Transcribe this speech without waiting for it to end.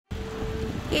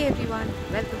Hey everyone,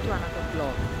 welcome to another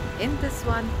vlog. In this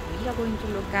one, we are going to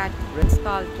look at Ritz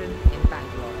Carlton in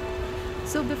Bangalore.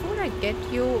 So before I get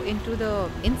you into the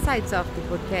insides of the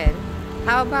hotel,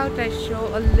 how about I show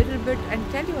a little bit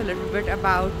and tell you a little bit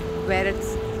about where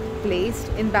it's placed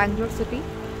in Bangalore city.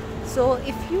 So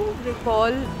if you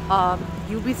recall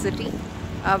UB City,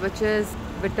 which is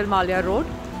Vittal Malia Road,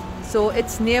 so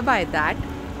it's nearby that.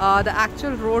 The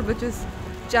actual road which is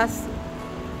just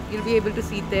you'll be able to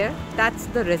see there, that's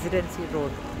the residency road.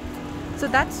 So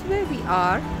that's where we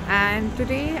are, and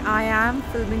today I am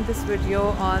filming this video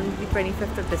on the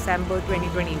 25th of December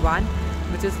 2021,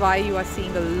 which is why you are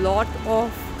seeing a lot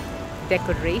of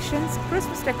decorations,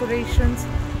 Christmas decorations.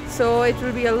 So it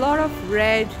will be a lot of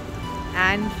red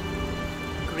and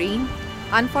green.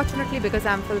 Unfortunately, because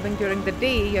I'm filming during the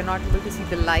day, you're not able to see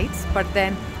the lights, but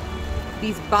then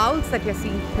these bowls that you're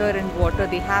seeing here in water,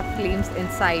 they have flames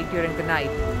inside during the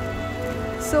night.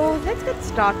 So let's get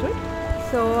started.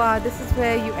 So this is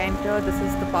where you enter, this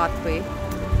is the pathway,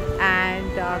 and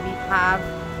we have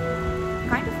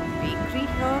kind of a bakery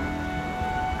here,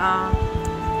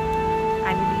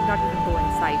 and you need not even go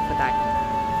inside for that.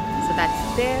 So that's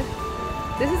there.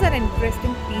 This is an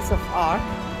interesting piece of art,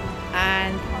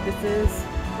 and this is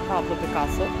Pablo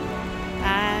Picasso,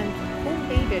 and who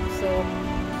made it? So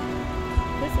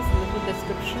this is a little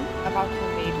description about who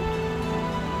made it.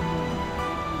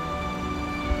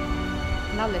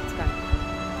 Now let's continue.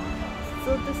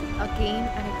 So this is again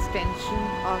an extension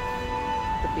of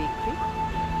the bakery,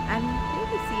 and you'll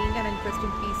be seeing an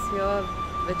interesting piece here,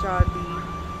 which are the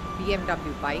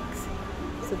BMW bikes.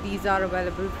 So these are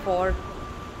available for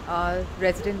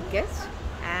resident guests,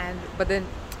 but then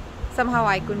somehow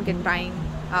I couldn't get time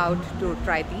out to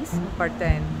try these. But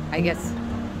then I guess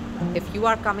if you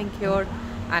are coming here,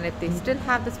 and if they still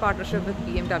have this partnership with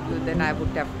BMW, then I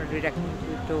would definitely recommend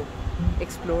you to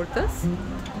explore this.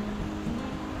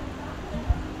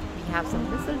 We have some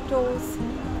mistletoes,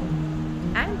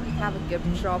 and we have a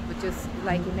gift shop, which is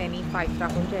like in any 5-star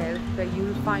hotel, where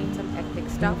you'll find some ethnic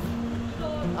stuff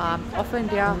of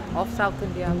India, of South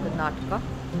India, Karnataka.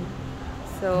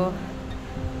 So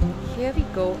here we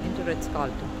go into Ritz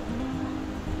Carlton.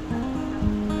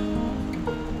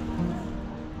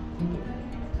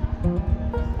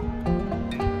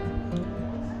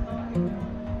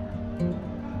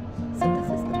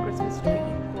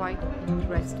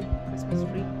 Interesting Christmas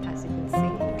tree, as you can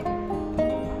see.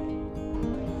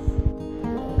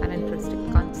 An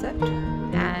interesting concept,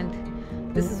 and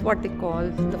this is what they call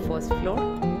the first floor.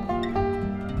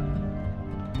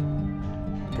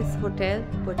 This hotel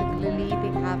particularly,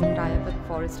 they have a tie-up with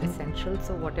Forest Essentials,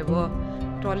 so whatever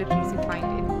toiletries you find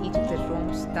in each of the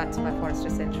rooms, that's by Forest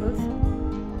Essentials.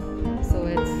 So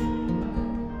it's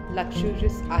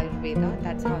luxurious Ayurveda,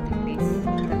 that's how they place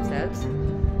themselves.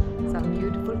 Some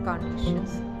beautiful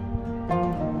carnations.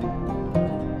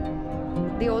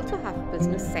 They also have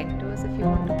business centers if you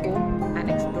want to go and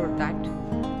explore that.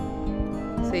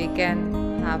 So you can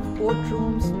have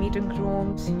boardrooms, meeting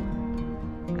rooms,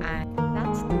 and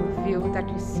that's the view that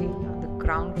you see on the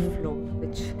ground floor,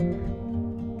 which we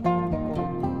call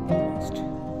most.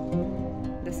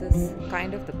 This is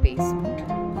kind of the basement.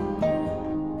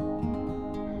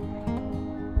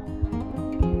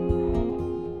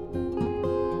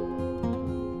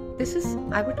 This is,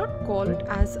 I would not call it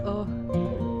as a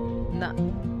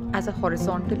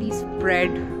horizontally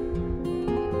spread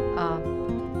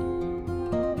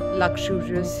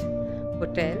luxurious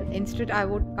hotel. Instead, I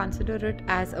would consider it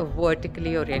as a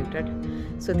vertically oriented.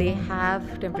 So they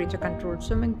have temperature controlled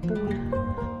swimming pool,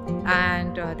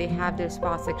 and they have their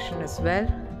spa section as well.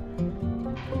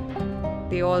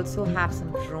 They also have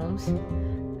some rooms,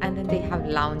 and then they have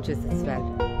lounges as well.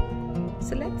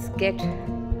 So let's get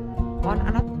on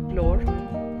another floor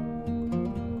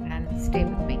and stay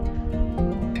with me.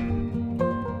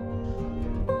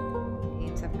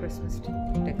 Again, some Christmas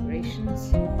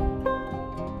decorations.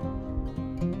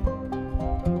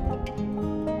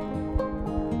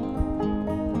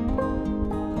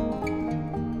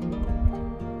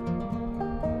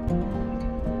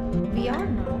 We are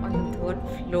now on the 3rd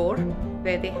floor,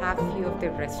 where they have few of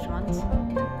their restaurants.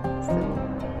 So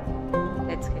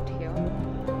let's get here.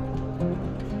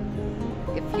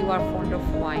 If you are fond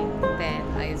of wine, then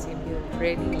I assume you'll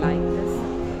really like this.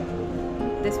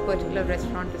 This particular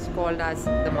restaurant is called as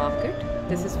The Market.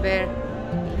 This is where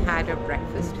we had our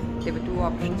breakfast. There were 2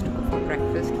 options to go for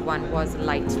breakfast. One was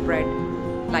light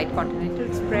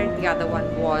continental spread. The other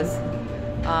one was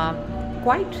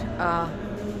quite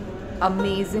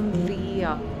amazingly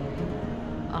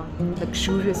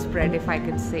luxurious spread, if I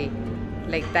can say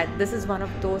like that. This is one of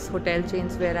those hotel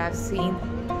chains where I've seen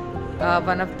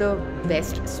one of the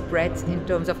best spreads in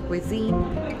terms of cuisine,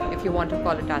 if you want to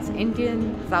call it as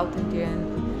Indian, South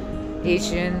Indian,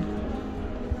 Asian,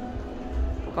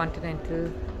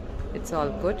 continental, it's all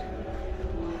good.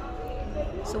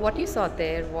 So what you saw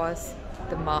there was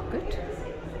the market.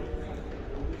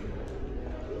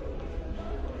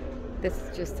 This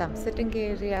is just some sitting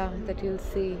area that you'll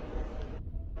see.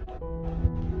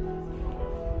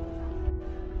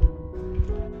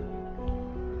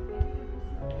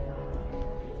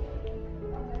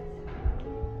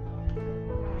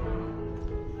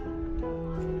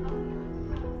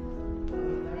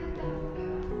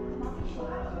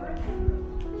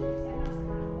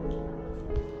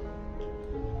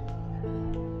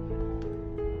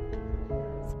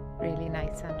 Really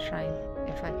nice sunshine,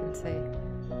 if I can say.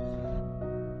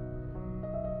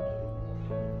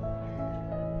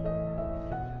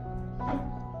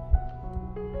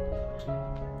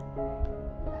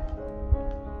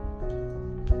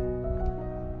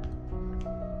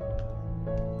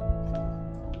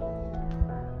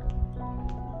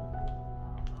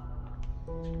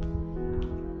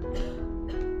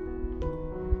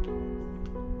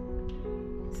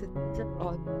 So these are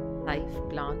all live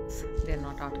plants, they're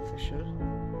not artificial,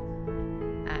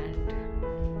 and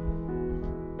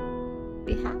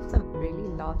they have some really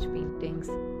large paintings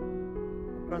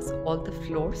across all the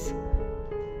floors.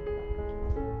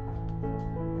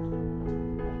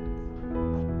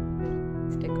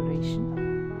 It's decoration.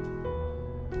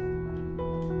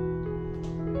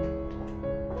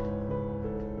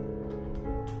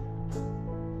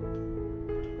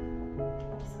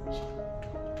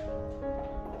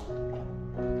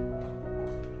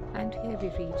 And here we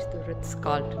reach the Ritz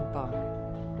Carlton bar.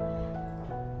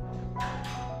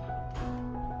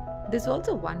 There's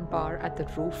also one bar at the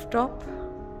rooftop,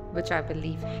 which I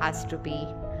believe has to be,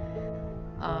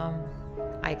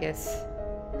 I guess,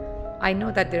 I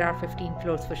know that there are 15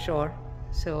 floors for sure,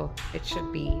 so it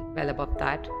should be well above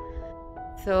that.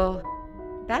 So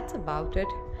that's about it.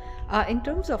 In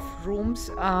terms of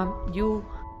rooms, if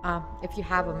you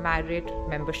have a Marriott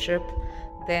membership,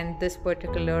 then this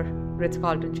particular Ritz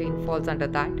Carlton chain falls under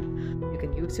that. You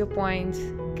can use your points,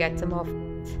 get some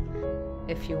offers.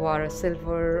 If you are a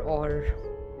silver or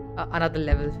another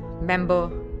level member,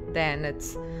 then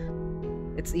it's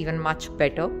even much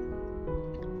better.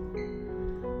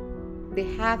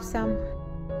 They have some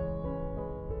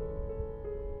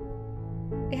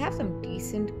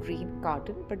decent green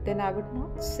garden, but then I would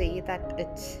not say that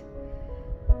it's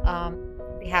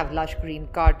they have lush green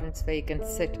gardens where you can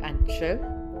sit and chill.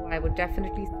 I would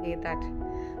definitely say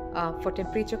that for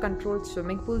temperature controlled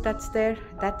swimming pool that's there,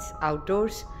 that's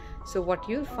outdoors. So what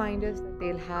you'll find is that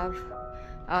they'll have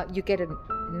you get a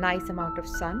nice amount of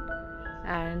sun.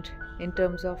 And in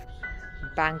terms of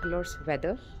Bangalore's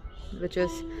weather, which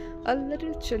is a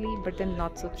little chilly but then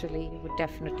not so chilly, you would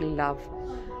definitely love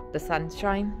the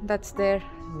sunshine that's there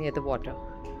near the water.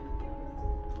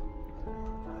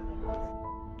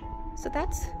 So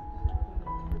that's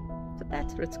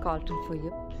Ritz Carlton for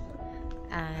you,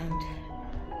 and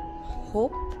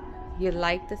hope you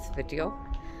like this video.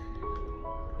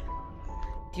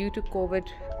 Due to COVID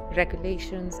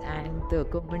regulations and the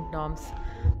government norms,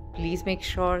 please make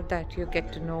sure that you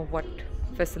get to know what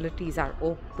facilities are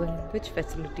open, which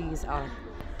facilities are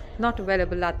not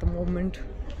available at the moment,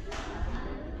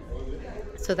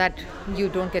 so that you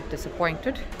don't get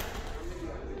disappointed.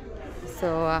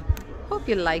 So hope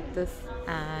you like this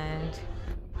and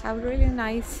have a really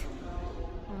nice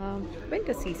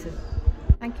winter season.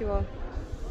 Thank you all.